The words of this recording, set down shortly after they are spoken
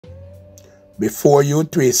before you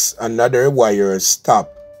twist another wire,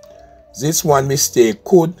 stop. This one mistake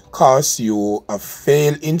could cost you a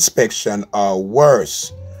failed inspection or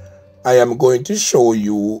worse. I am going to show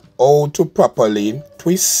you how to properly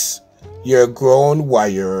twist your ground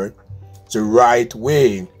wire the right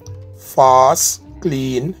way, fast,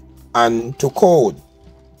 clean, and to code.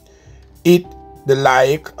 Hit the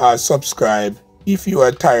like or subscribe if you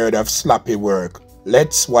are tired of sloppy work.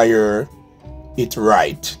 Let's wire it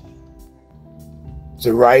right.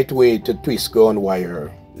 The right way to twist ground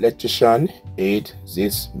wire. Electricians hate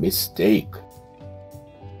this mistake.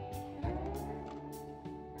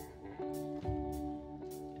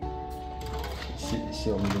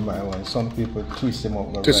 Some people twist them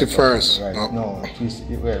up. Twist it first. Right. Oh. No, twist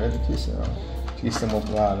it. Well, let me twist it. Twist them up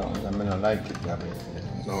rather. I mean, I like it that way.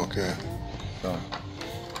 Okay.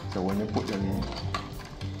 So when you put them in,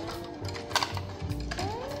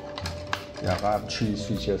 you have 3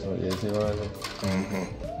 switches. So you see what I mean?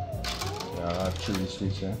 You have 3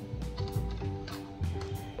 switches.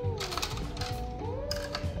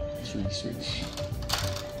 3 switch.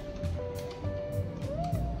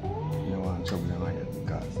 You don't want trouble in my head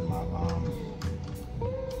because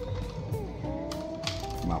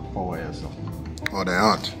my power is up. Oh, they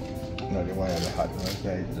aren't? No, the wire is hot.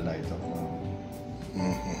 The light up now.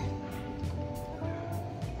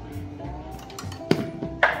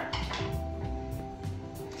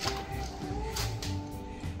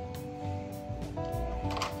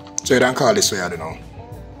 So you don't call this way, I don't know.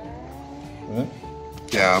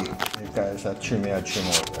 Yeah. Because it's a trim out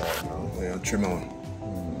right now. Yeah, trim out.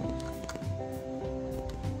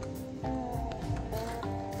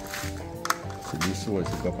 So this was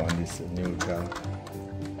to go up on this neutral.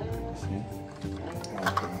 See?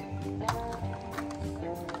 Okay.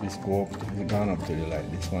 This go up, it's gone up to the light.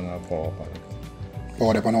 This one will power up on it.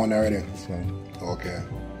 Power up on one already? This one. Okay.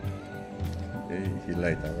 He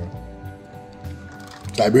light already.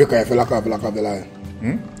 So the breaker, if you lock off the light.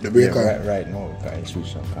 The breaker? Yeah, right now, because it's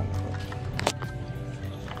switch on.